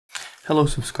Hello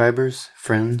subscribers,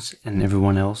 friends, and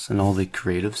everyone else and all the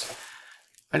creatives.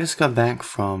 I just got back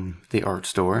from the art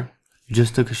store,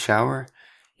 just took a shower,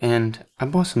 and I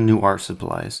bought some new art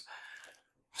supplies.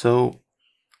 So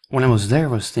when I was there,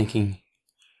 I was thinking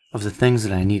of the things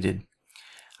that I needed.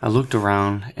 I looked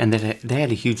around and they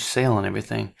had a huge sale on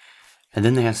everything, and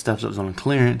then they had stuff that was on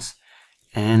clearance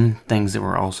and things that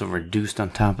were also reduced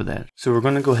on top of that. So we're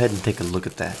going to go ahead and take a look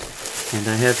at that. And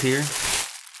I have here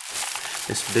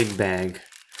this big bag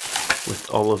with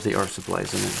all of the art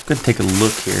supplies in it. I'm going to take a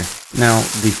look here. Now,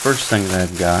 the first thing that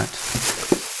I've got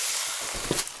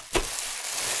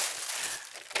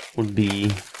would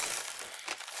be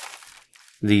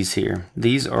these here.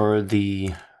 These are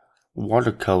the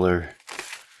watercolor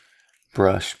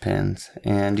brush pens,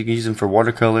 and you can use them for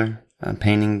watercolor,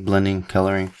 painting, blending,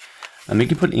 coloring. You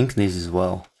can put ink in these as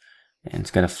well. And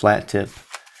it's got a flat tip.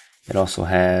 It also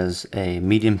has a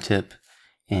medium tip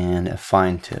and a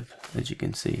fine tip, as you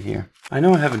can see here. I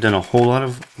know I haven't done a whole lot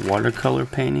of watercolor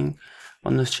painting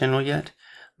on this channel yet,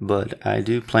 but I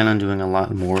do plan on doing a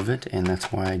lot more of it, and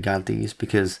that's why I got these,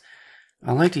 because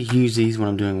I like to use these when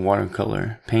I'm doing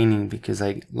watercolor painting, because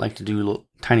I like to do little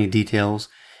tiny details,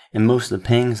 and most of the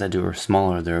paintings I do are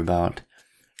smaller. They're about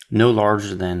no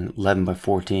larger than 11 by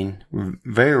 14.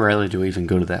 Very rarely do I even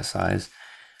go to that size,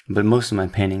 but most of my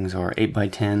paintings are 8 by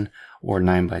 10 or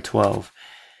 9 by 12.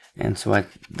 And so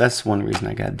that's one reason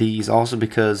I got these. Also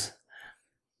because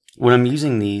when I'm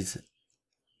using these,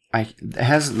 it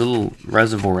has a little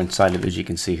reservoir inside of it, as you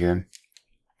can see here,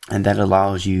 and that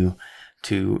allows you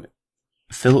to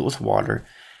fill it with water.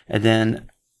 And then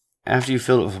after you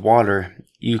fill it with water,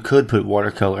 you could put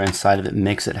watercolor inside of it,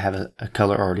 mix it, have a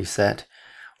color already set,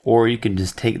 or you can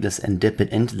just take this and dip it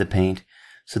into the paint.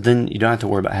 So then you don't have to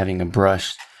worry about having a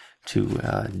brush to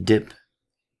dip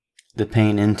the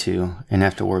paint into and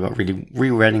have to worry about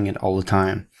re-wetting it all the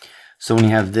time. So when you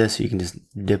have this, you can just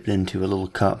dip it into a little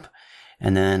cup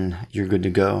and then you're good to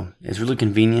go. It's really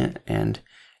convenient, and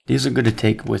these are good to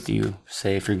take with you,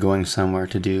 say if you're going somewhere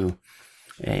to do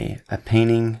a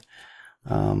painting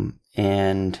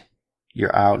and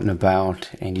you're out and about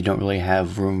and you don't really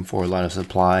have room for a lot of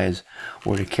supplies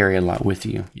or to carry a lot with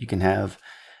you. You can have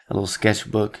a little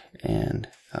sketchbook and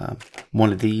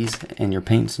one of these and your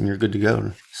paints, and you're good to go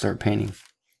to start painting.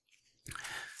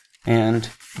 And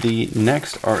the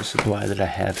next art supply that I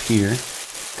have here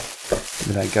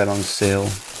that I got on sale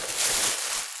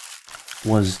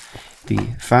was the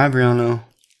Fabriano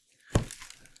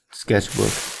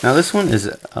sketchbook. Now this one is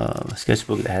a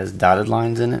sketchbook that has dotted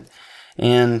lines in it,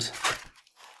 and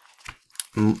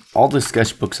all the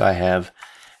sketchbooks I have,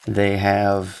 they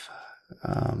have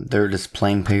they're just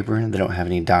plain paper. They don't have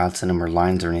any dots in them or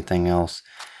lines or anything else.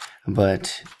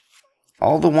 But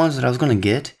all the ones that I was going to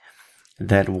get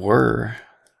that were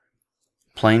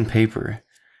plain paper,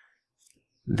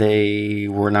 they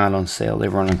were not on sale. They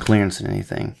weren't on clearance and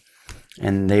anything,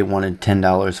 and they wanted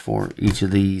 $10 for each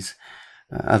of these.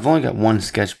 I've only got one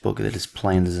sketchbook that is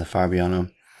plain as a Fabriano,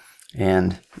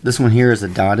 and this one here is a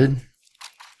dotted,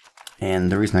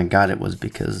 and the reason I got it was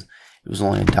because it was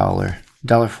only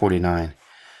 $1.49,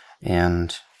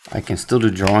 and I can still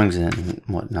do drawings in it and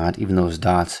whatnot, even those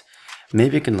dots.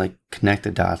 Maybe I can like connect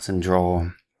the dots and draw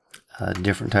a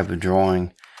different type of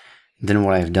drawing than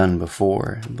what I've done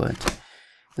before, but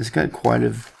it's got quite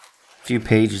a few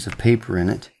pages of paper in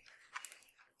it,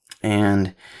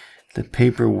 and the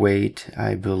paper weight,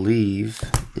 I believe,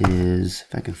 is,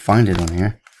 if I can find it on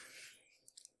here,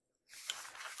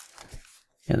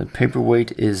 yeah, the paper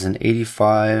weight is an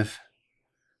 85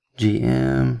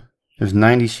 GM. There's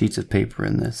 90 sheets of paper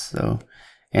in this, so,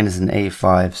 and it's an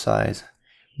A5 size,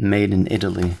 made in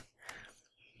Italy.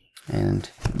 And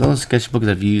those sketchbooks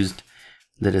I've used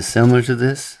that is similar to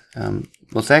this, well,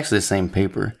 it's actually the same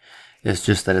paper. It's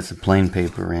just that it's a plain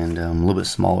paper and a little bit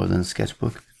smaller than a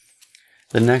sketchbook.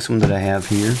 The next one that I have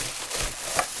here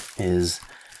is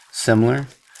similar,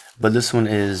 but this one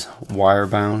is wire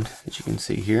bound, as you can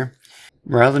see here.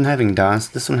 Rather than having dots,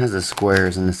 this one has the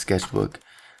squares in the sketchbook.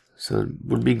 So it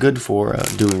would be good for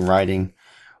doing writing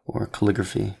or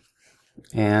calligraphy.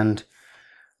 And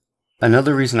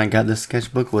another reason I got this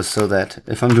sketchbook was so that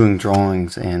if I'm doing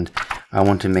drawings and I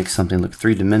want to make something look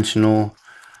three-dimensional,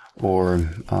 or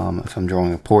if I'm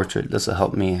drawing a portrait, this will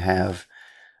help me have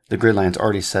the grid lines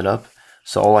already set up.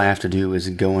 So all I have to do is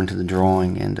go into the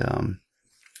drawing and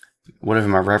whatever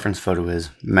my reference photo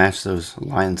is, match those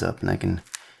lines up, and I can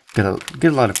get a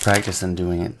lot of practice in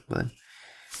doing it. But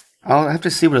I'll have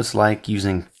to see what it's like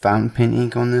using fountain pen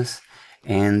ink on this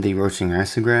and the rotring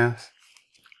isographs.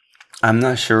 I'm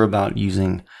not sure about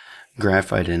using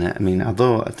graphite in it. I mean,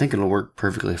 although I think it'll work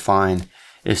perfectly fine,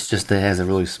 it's just that it has a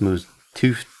really smooth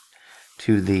to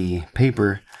the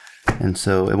paper, and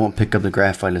so it won't pick up the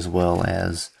graphite as well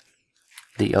as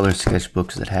the other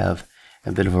sketchbooks that have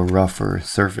a bit of a rougher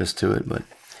surface to it. But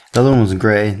the other one was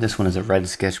gray. This one is a red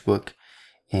sketchbook,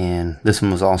 and this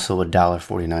one was also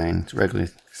 $1.49. It's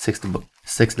regularly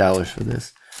 $6 for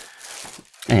this.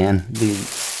 And the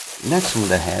next one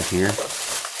that I have here,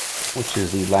 which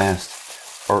is the last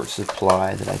art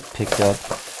supply that I picked up,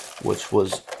 which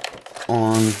was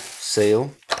on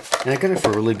sale, and I got it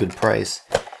for a really good price,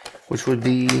 which would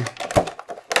be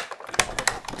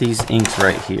these inks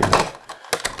right here.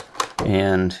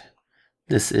 And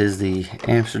this is the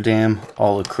Amsterdam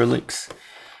all acrylics,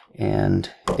 and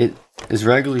it is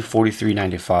regularly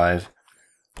 $43.95,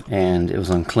 and it was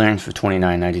on clearance for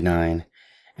 $29.99,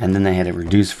 and then they had it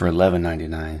reduced for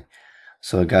 $11.99.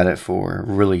 So I got it for a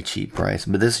really cheap price.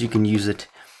 But this, you can use it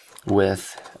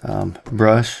with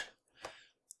brush,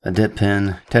 a dip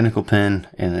pen, technical pen,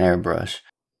 and an airbrush.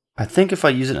 I think if I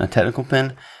use it in a technical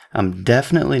pen, I'm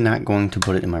definitely not going to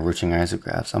put it in my rotring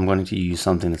isographs. I'm going to use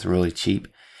something that's really cheap.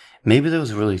 Maybe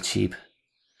those really cheap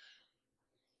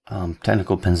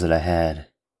technical pens that I had,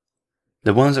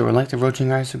 the ones that were like the rotring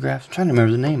isographs, I'm trying to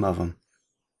remember the name of them.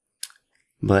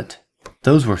 But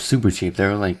those were super cheap. They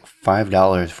were like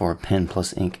 $5 for a pen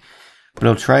plus ink. But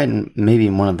I'll try it maybe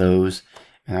in one of those,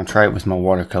 and I'll try it with my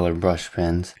watercolor brush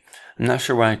pens. I'm not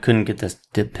sure why I couldn't get this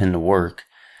dip pen to work,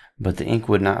 but the ink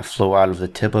would not flow out of the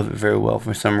tip of it very well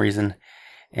for some reason.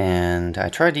 And I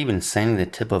tried even sanding the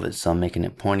tip of it some, making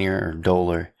it pointier or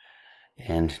duller,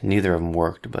 and neither of them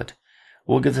worked. But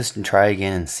we'll give this a try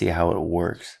again and see how it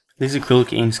works. These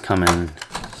acrylic inks come in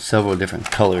several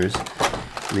different colors.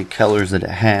 The colors that it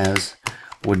has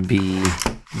would be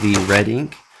the red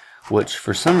ink, which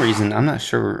for some reason, I'm not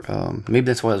sure, maybe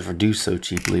that's why it was reduced so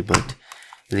cheaply, but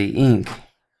the ink,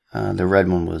 the red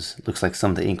one looks like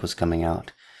some of the ink was coming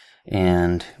out.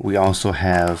 And we also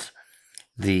have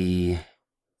the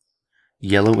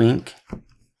yellow ink,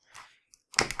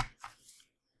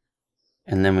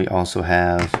 and then we also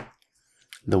have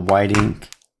the white ink,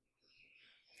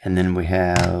 and then we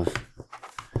have,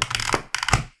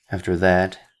 after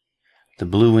that, the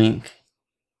blue ink,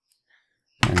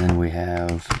 and then we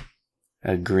have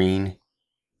a green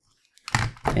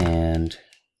and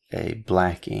a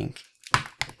black ink.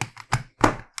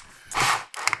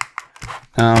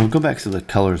 We'll go back to the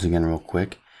colors again real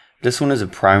quick. This one is a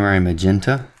primary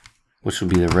magenta, which would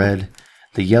be the red.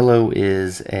 The yellow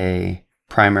is a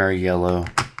primary yellow.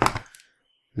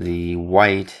 The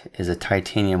white is a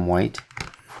titanium white.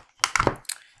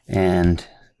 And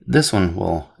this one,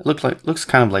 well, it looks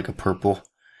kind of like a purple,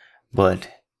 but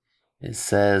it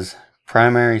says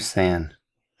primary sand.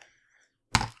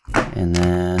 And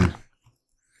then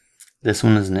this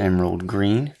one is an emerald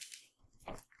green.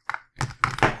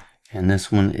 And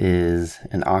this one is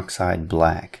an oxide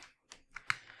black.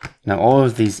 Now all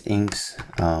of these inks,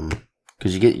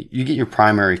 because you get your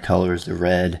primary colors, the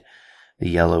red, the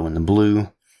yellow, and the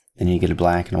blue, then you get a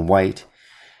black and a white.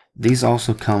 These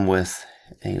also come with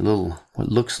a little, what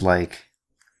looks like,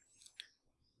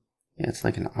 yeah, it's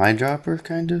like an eyedropper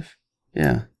kind of.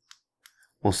 Yeah,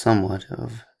 well, somewhat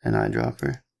of an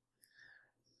eyedropper.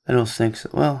 I don't think so.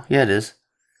 Well, yeah, it is.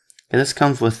 Yeah, this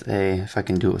comes with a, if I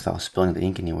can do it without spilling the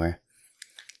ink anywhere.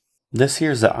 This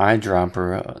here is the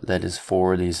eyedropper that is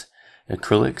for these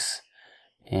acrylics,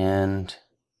 and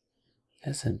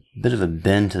there's a bit of a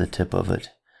bend to the tip of it.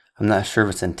 I'm not sure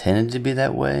if it's intended to be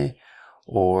that way,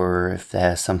 or if that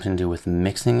has something to do with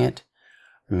mixing it,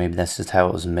 or maybe that's just how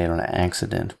it was made on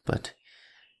accident. But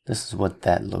this is what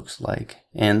that looks like.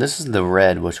 And this is the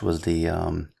red, which was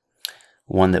the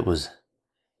one that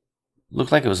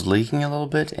looked like it was leaking a little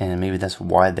bit, and maybe that's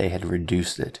why they had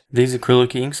reduced it. These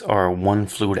acrylic inks are 1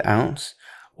 fluid ounce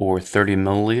or 30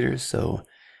 milliliters, so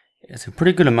it's a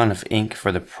pretty good amount of ink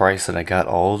for the price that I got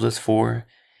all of this for,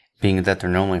 being that they're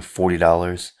normally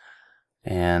 $40.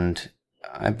 And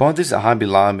I bought these at Hobby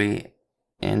Lobby,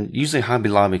 and usually Hobby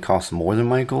Lobby costs more than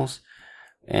Michaels,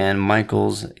 and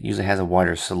Michaels usually has a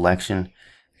wider selection.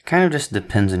 It kind of just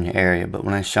depends on your area, but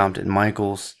when I shopped at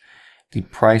Michaels, the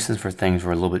prices for things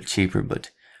were a little bit cheaper,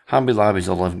 but Hobby Lobby's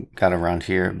all I've got around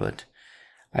here. But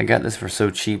I got this for so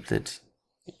cheap that,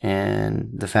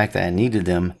 and the fact that I needed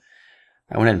them,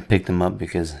 I went ahead and picked them up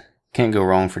because can't go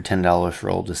wrong for $10 for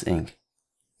all this ink.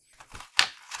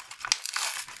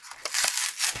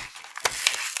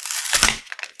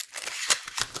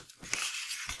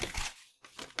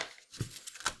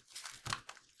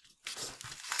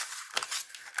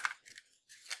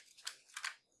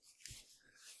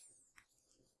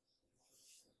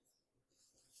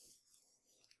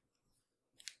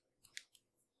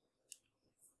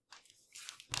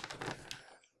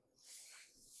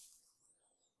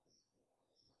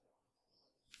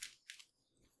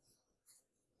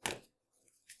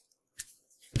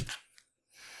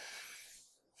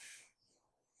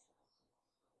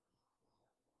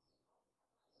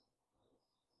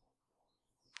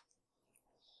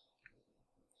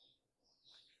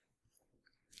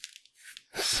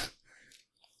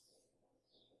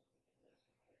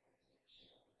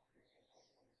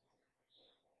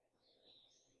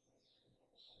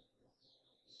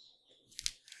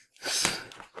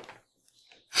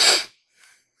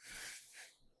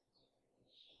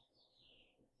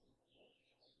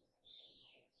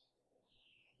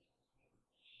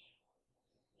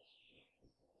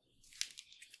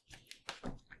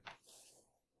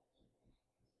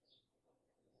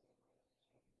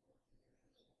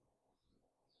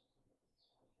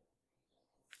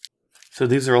 So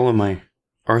these are all of my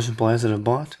art supplies that I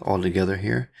bought all together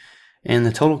here. And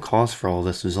the total cost for all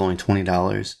this was only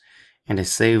 $20. And I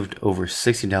saved over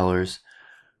 $60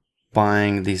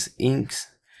 buying these inks,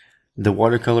 the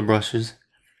watercolor brushes,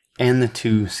 and the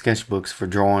 2 sketchbooks for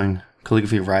drawing,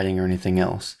 calligraphy, writing, or anything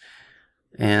else.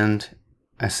 And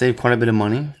I saved quite a bit of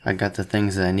money. I got the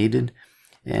things that I needed.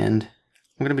 And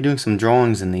I'm going to be doing some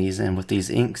drawings in these and with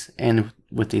these inks and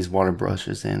with these water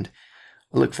brushes. And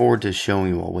I look forward to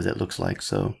showing you all what it looks like.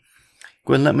 So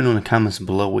go ahead and let me know in the comments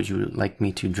below what you would like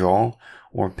me to draw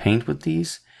or paint with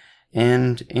these,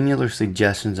 and any other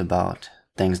suggestions about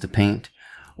things to paint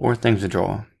or things to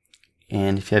draw.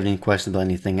 And if you have any questions about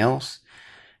anything else,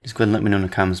 just go ahead and let me know in the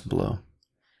comments below.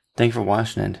 Thank you for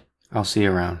watching, and I'll see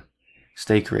you around.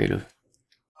 Stay creative.